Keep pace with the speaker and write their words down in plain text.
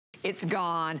it's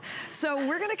gone. So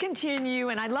we're gonna continue,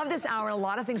 and I love this hour, a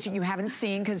lot of things that you haven't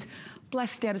seen, because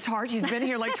bless Deb's heart, she's been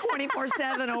here like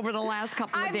 24/7 over the last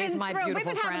couple of days, my beautiful friend.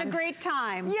 We've been having a great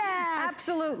time. Yes.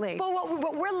 Absolutely. But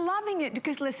what we're loving it,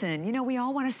 because listen, you know, we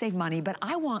all want to save money, but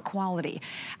I want quality.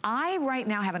 I right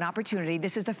now have an opportunity.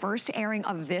 This is the first airing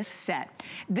of this set.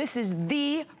 This is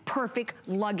the perfect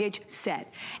luggage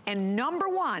set. And number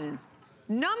one,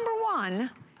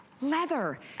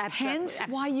 leather. Hence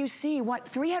why you see, what,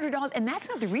 $300, and that's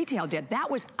not the retail, Deb. That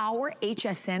was our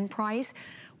HSN price.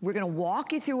 We're gonna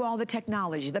walk you through all the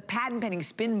technology, the patent pending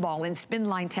Spinball and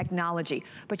Spinline technology,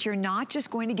 but you're not just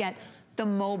going to get the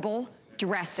mobile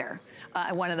dresser.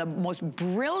 One of the most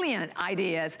brilliant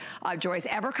ideas Joy's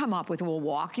ever come up with. We'll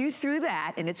walk you through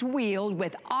that, and it's wheeled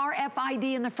with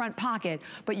RFID in the front pocket,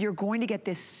 but you're going to get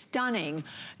this stunning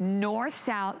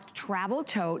north-south travel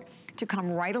tote to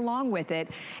come right along with it,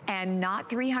 and not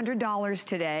 $300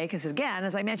 today, because again,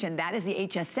 as I mentioned, that is the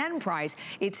HSN price.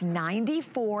 It's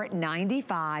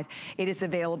 $94.95. It is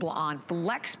available on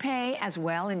FlexPay as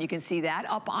well, and you can see that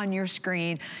up on your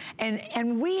screen.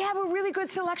 And we have a really good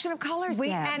selection of colors,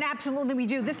 And absolutely we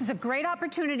do. This is a great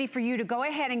opportunity for you to go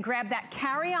ahead and grab that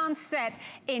carry-on set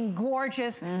in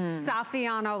gorgeous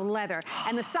Saffiano leather.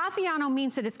 And the Saffiano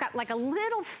means that it's got like a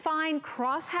little fine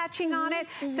cross-hatching on it,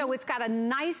 so it's got a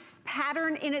nice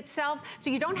pattern in itself,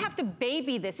 so you don't have to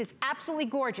baby this. It's absolutely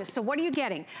gorgeous. So what are you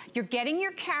getting? You're getting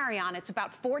your carry-on. It's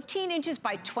about 14 inches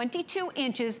by 22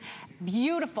 inches.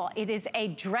 Beautiful. It is a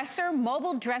dresser,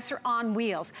 mobile dresser on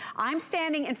wheels. I'm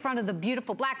standing in front of the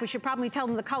beautiful black. We should probably tell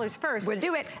them the colors first. We'll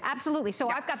do it. Absolutely. So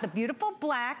I've got the beautiful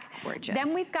black. Gorgeous.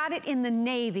 Then we've got it in the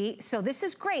navy. So this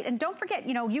is great. And don't forget,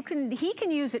 you know, he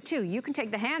can use it too. You can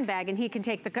take the handbag and he can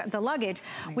take the luggage.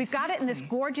 Exactly. We've got it in this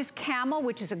gorgeous camel,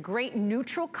 which is a great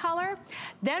neutral color.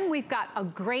 Then we've got a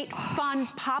great fun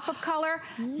pop of color.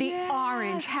 The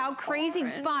orange. How crazy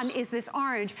fun is this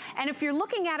orange? And if you're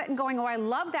looking at it and going, oh, I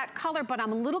love that color, but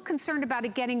I'm a little concerned about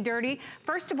it getting dirty.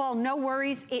 First of all, no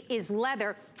worries. It is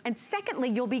leather. And secondly,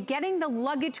 you'll be getting the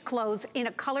luggage clothes in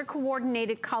a color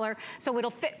coordinated color, so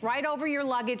it'll fit right over your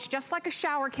luggage, just like a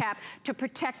shower cap, to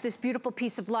protect this beautiful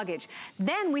piece of luggage.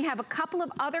 Then we have a couple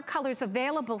of other colors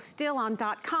available still on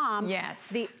 .com. Yes.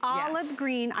 The olive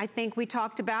green, I think we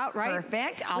talked about, right?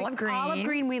 Perfect, olive green. Olive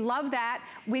green, we love that.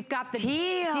 We've got the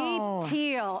teal. Deep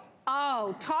teal.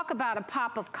 Oh, talk about a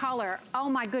pop of color. Oh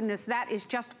my goodness, that is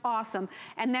just awesome.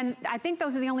 And then I think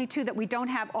those are the only two that we don't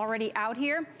have already out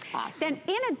here. Awesome. Then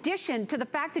in addition to the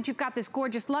fact that you've got this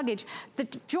gorgeous luggage, the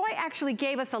Joy actually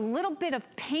gave us a little bit of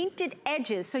painted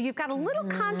edges. So you've got a little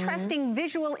contrasting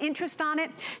visual interest on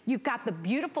it. You've got the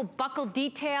beautiful buckle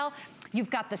detail. You've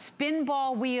got the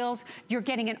Spinball wheels. You're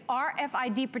getting an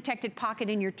RFID protected pocket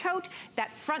in your tote.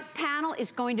 That front panel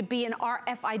is going to be an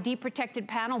RFID protected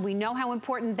panel. We know how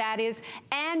important that is.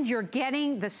 And you're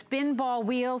getting the Spinball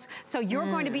wheels. So you're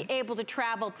going to be able to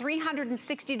travel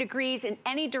 360 degrees in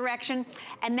any direction.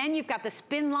 And then you've got the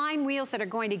Spinline wheels that are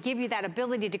going to give you that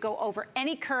ability to go over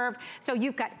any curve. So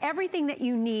you've got everything that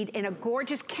you need in a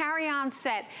gorgeous carry-on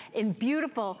set in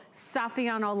beautiful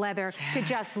Saffiano leather to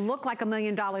just look like $1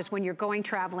 million when you're going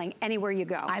traveling anywhere you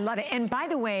go. I love it. And by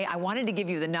the way, I wanted to give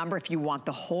you the number if you want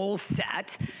the whole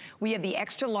set. We have the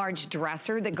extra large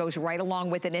dresser that goes right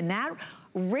along with it, and that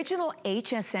original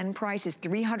HSN price is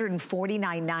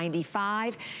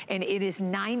 $349.95, and it is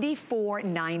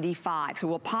 $94.95. So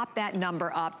we'll pop that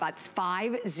number up. That's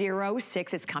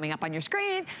 506. It's coming up on your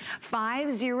screen.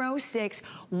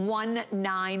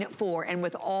 506-194. And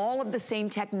with all of the same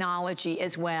technology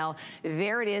as well,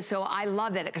 there it is. So I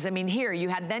love that, because I mean, here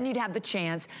you'd have the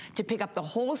chance to pick up the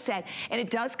whole set, and it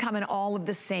does come in all of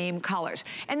the same colors.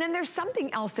 And then there's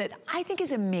something else that I think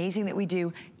is amazing that we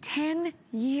do.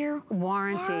 10-year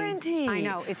warranty. I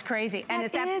know, it's crazy. And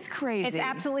it is crazy. It's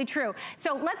absolutely true.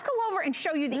 So let's go over and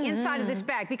show you the inside of this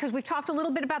bag, because we've talked a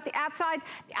little bit about the outside.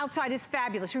 The outside is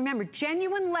fabulous. Remember,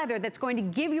 genuine leather that's going to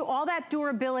give you all that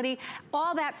durability,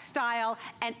 all that style,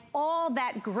 and all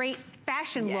that great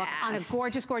fashion look on a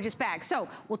gorgeous, gorgeous bag. So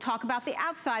we'll talk about the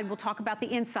outside, we'll talk about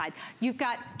the inside. You've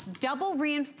got double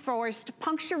reinforced,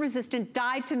 puncture-resistant,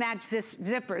 dyed-to-match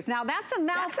zippers. Now that's a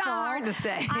mouthful. That's hard to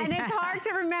say. And it's hard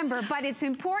to remember, but it's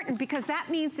important because that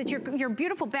means that your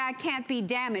beautiful bag can't be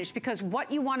damaged, because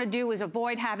what you want to do is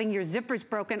avoid having your zippers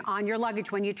broken on your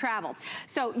luggage when you travel.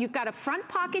 So you've got a front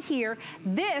pocket here.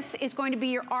 This is going to be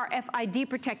your RFID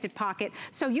protected pocket.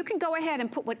 So you can go ahead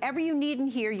and put whatever you need in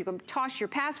here. You can toss your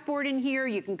passport in here.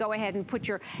 You can go ahead and put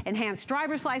your enhanced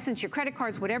driver's license, your credit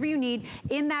cards, whatever you need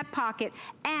in that pocket.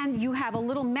 And you have a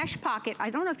little mesh pocket. I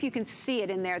don't know if you can see it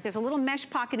in there. There's a little mesh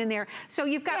pocket in there. So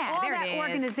you've got all that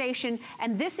organization,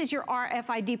 and this is your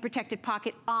RFID protected hip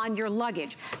pocket on your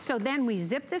luggage. So then we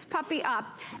zip this puppy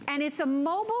up, and it's a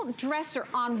mobile dresser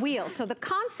on wheels. So the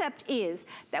concept is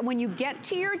that when you get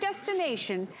to your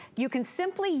destination, you can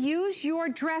simply use your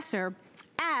dresser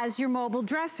as your mobile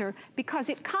dresser because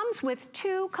it comes with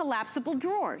 2 collapsible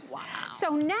drawers. Wow.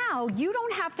 So now you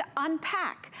don't have to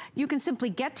unpack. You can simply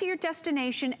get to your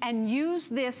destination and use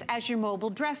this as your mobile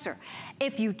dresser.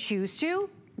 If you choose to,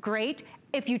 great.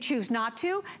 If you choose not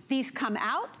to, these come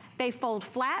out. They fold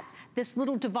flat, this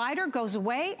little divider goes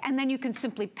away, and then you can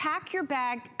simply pack your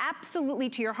bag absolutely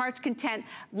to your heart's content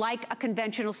like a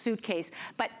conventional suitcase.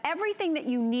 But everything that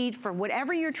you need for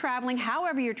whatever you're traveling,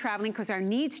 however you're traveling, because our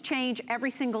needs change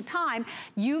every single time,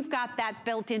 you've got that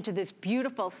built into this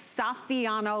beautiful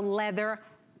Saffiano leather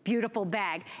beautiful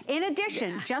bag. In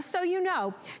addition, just so you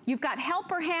know, you've got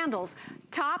helper handles,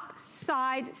 top,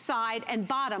 side, side, and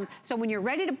bottom. So when you're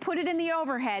ready to put it in the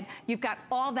overhead, you've got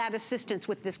all that assistance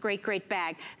with this great, great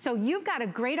bag. So you've got a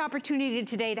great opportunity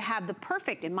today to have the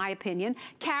perfect, in my opinion,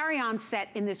 carry-on set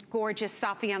in this gorgeous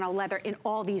Saffiano leather in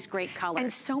all these great colors.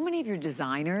 And so many of your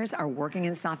designers are working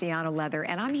in Saffiano leather,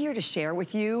 and I'm here to share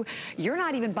with you, you're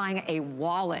not even buying a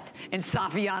wallet in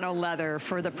Saffiano leather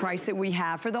for the price that we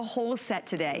have for the whole set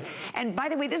today. And by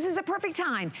the way, this is a perfect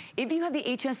time. If you have the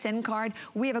HSN card,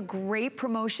 we have a great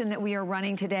promotion that we are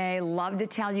running today. Love to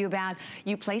tell you about.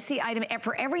 You place the item,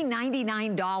 for every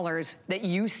 $99 that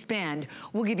you spend,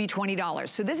 we'll give you $20.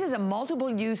 So this is a multiple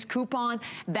use coupon.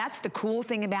 That's the cool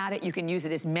thing about it. You can use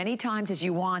it as many times as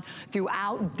you want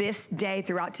throughout this day,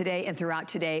 throughout today, and throughout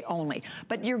today only.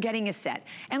 But you're getting a set.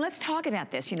 And let's talk about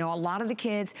this. You know, a lot of the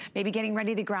kids maybe getting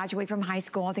ready to graduate from high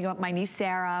school. I think about my niece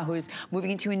Sarah, who's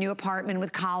moving into a new apartment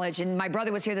with college. And my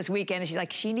brother was here this weekend, and she's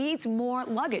like, she needs more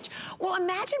luggage. Well,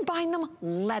 imagine buying them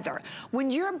leather. When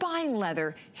you're buying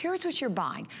leather, here's what you're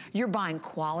buying. You're buying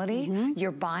quality, you're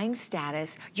buying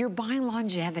status, you're buying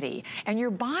longevity, and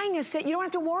you're buying a set you don't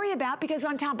have to worry about because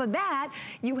on top of that,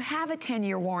 you have a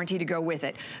 10-year warranty to go with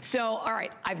it. So, all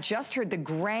right, I've just heard the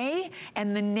gray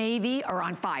and the navy are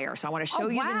on fire. So I want to show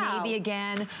you the navy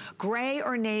again. Gray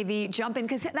or navy, jump in,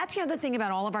 because that's the other thing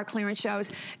about all of our clearance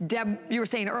shows. Deb, you were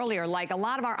saying earlier, like a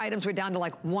lot of our items were down to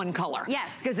like one color.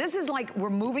 Yes. Because this is like, we're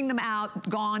moving them out,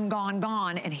 gone, gone,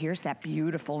 gone, and here's that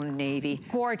beautiful navy.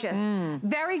 Gorgeous.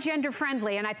 Very gender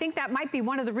friendly, and I think that might be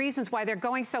one of the reasons why they're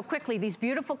going so quickly. These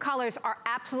beautiful colors are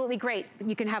absolutely great.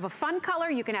 You can have a fun color,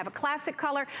 you can have a classic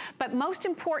color, but most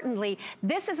importantly,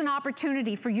 this is an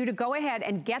opportunity for you to go ahead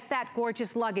and get that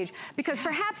gorgeous luggage, because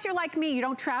perhaps you're like me, you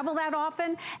don't travel that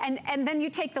often, and then you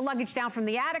take the luggage down from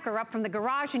the attic or up from the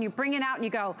garage and you bring it out and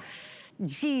you go,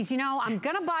 geez, you know, I'm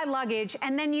gonna buy luggage,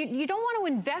 and then you don't want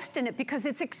to invest in it because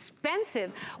it's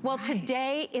expensive. Well,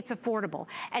 today it's affordable.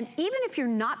 And even if you're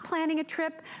not planning a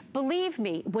trip, believe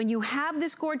me, when you have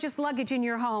this gorgeous luggage in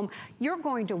your home, you're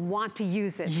going to want to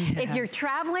use it. Yes. If you're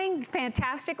traveling,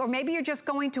 fantastic, or maybe you're just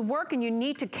going to work and you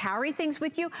need to carry things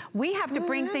with you, we have to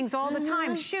bring things all the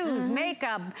time, shoes,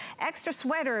 makeup, extra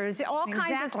sweaters, all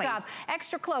kinds of stuff,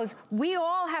 extra clothes. We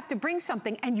all have to bring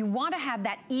something, and you want to have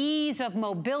that ease of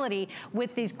mobility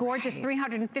with these gorgeous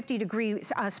 350-degree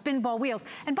Spinball wheels.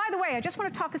 And by the way, I just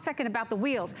want to talk a second about the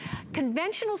wheels.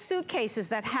 Conventional suitcases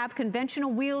that have conventional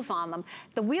wheels on them,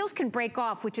 the wheels can break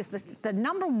off, which is the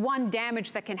 #1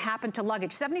 damage that can happen to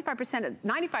luggage. 75%,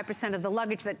 95% of the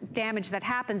luggage damage that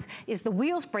happens is the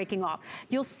wheels breaking off.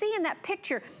 You'll see in that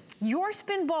picture, your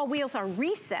Spinball wheels are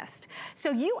recessed,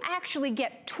 so you actually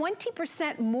get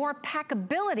 20% more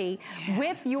packability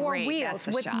with your wheels,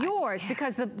 with yours,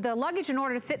 because the luggage, in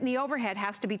order to fit in the overhead,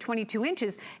 has to be 22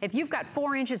 inches. If you've got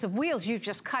 4 inches of wheels, you've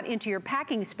just cut into your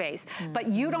packing space. But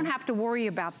you don't have to worry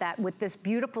about that with this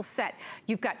beautiful set.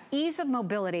 You've got ease of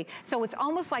mobility, so it's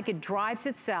almost like it drives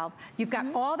itself. You've got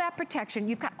all that protection,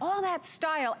 you've got all that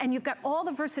style, and you've got all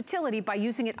the versatility by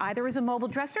using it either as a mobile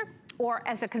dresser or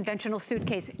as a conventional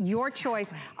suitcase. Your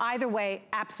choice. Either way,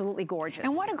 absolutely gorgeous.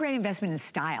 And what a great investment in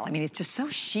style. I mean, it's just so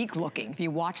chic looking if you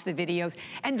watch the videos.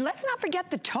 And let's not forget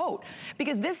the tote,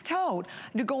 because this tote,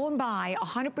 to go and buy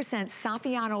 100%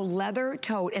 Saffiano leather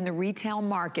tote in the retail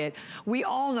market, we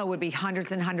all know would be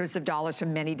hundreds and hundreds of dollars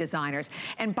from many designers.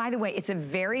 And by the way, it's a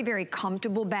very, very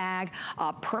comfortable bag,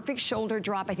 perfect shoulder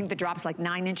drop. I think the drop's like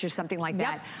 9 inches, something like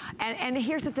that. And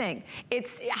here's the thing.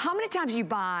 It's, how many times you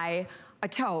buy a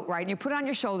tote, right? And you put it on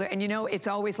your shoulder and you know it's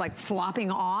always like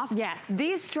flopping off. Yes.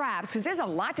 These straps, because there's a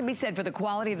lot to be said for the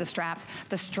quality of the straps.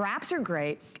 The straps are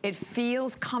great. It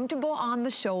feels comfortable on the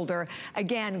shoulder.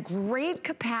 Again, great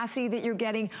capacity that you're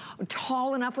getting,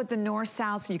 tall enough with the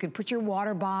north-south so you can put your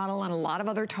water bottle and a lot of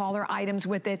other taller items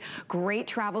with it. Great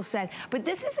travel set. But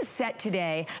this is a set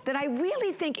today that I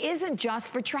really think isn't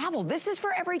just for travel. This is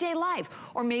for everyday life.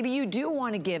 Or maybe you do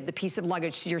want to give the piece of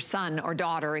luggage to your son or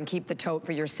daughter and keep the tote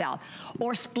for yourself.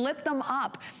 Or split them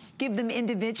up. Give them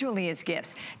individually as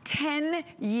gifts.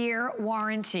 10-year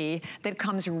warranty that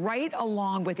comes right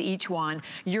along with each one.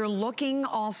 You're looking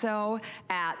also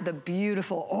at the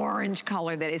beautiful orange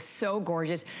color that is so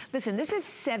gorgeous. Listen, this is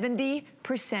 70%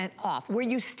 off, where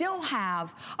you still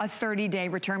have a 30-day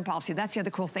return policy. That's the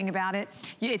other cool thing about it.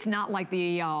 It's not like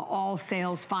the all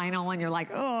sales final and you're like,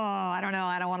 oh, I don't know,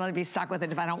 I don't want to be stuck with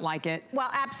it if I don't like it. Well,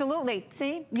 absolutely.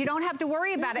 See, you don't have to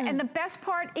worry about it. And the best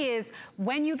part is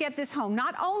when you get this home,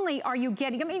 not only are you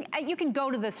getting, I mean, you can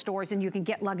go to the stores and you can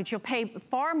get luggage. You'll pay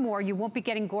far more. You won't be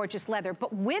getting gorgeous leather.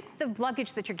 But with the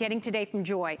luggage that you're getting today from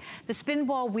Joy, the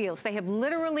Spinball wheels, they have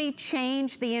literally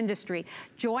changed the industry.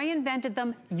 Joy invented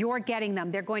them. You're getting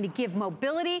them. They're going to give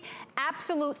mobility,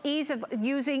 absolute ease of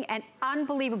using, and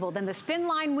unbelievable. Then the spin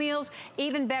line wheels,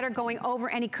 even better, going over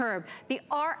any curb. The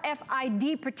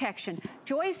RFID protection.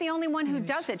 Joy is the only one who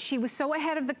does it. She was so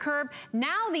ahead of the curve.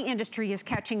 Now the industry is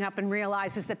catching up and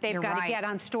realizes that they've got to get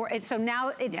on store. So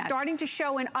now it's starting to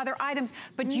show in other items,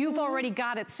 but you've already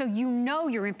got it, so you know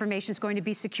your information is going to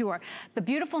be secure. The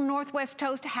beautiful Northwest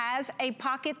Toast has a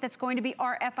pocket that's going to be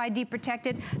RFID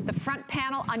protected. The front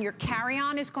panel on your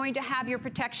carry-on is going to have your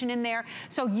protection in there,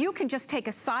 so you can just take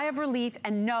a sigh of relief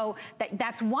and know that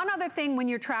that's one other thing when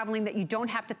you're traveling that you don't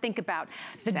have to think about.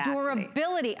 The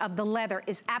durability of the leather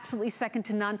is absolutely second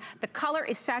to none. The color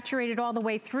is saturated all the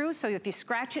way through, so if you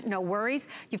scratch it, no worries.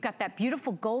 You've got that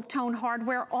beautiful gold tone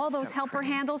hardware, all those helper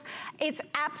handles. It's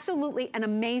absolutely an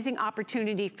amazing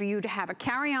opportunity for you to have a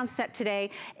carry-on set today.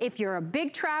 If you're a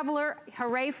big traveler,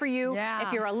 hooray for you.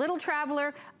 If you're a little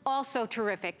traveler, also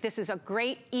terrific. This is a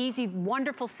great, easy,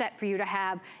 wonderful set for you to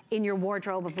have in your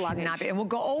wardrobe of luggage. And we'll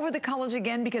go over the colors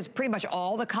again because pretty much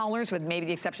all the colors, with maybe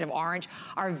the exception of orange,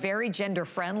 are very gender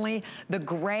friendly. The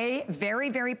gray, very,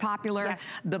 very popular.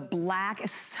 The black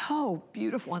is so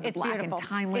beautiful in the black and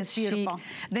timeless chic.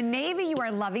 The navy, you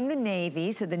are loving the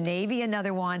navy. So the navy,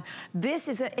 another one. This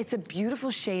is it's a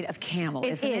beautiful shade of camel,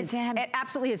 isn't it? It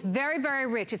absolutely is. Very, very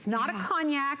rich. It's not a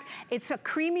cognac. It's a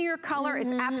creamier color.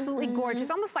 It's absolutely gorgeous.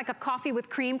 Almost like a coffee with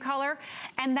cream color.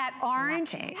 And that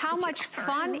orange, how much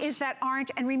fun is that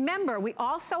orange? And remember, we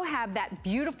also have that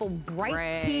beautiful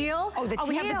bright teal. Oh, the teal.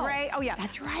 We have the gray. Oh, yeah.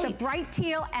 That's right. The bright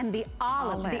teal and the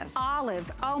olive. The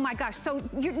olive. Oh, my gosh. So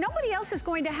nobody else is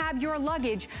going to have your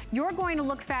luggage. You're going to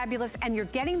look fabulous, and you're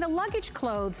getting the luggage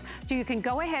clothes so you can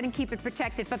go ahead and keep it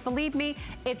protected. But believe me,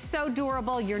 it's so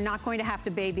durable, you're not going to have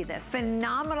to baby this.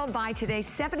 Phenomenal buy today,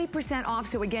 70% off.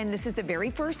 So again, this is the very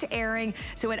first airing.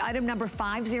 So at item number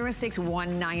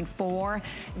 506194,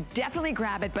 definitely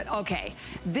grab it. But okay,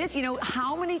 this, you know,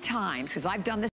 how many times, because I've done this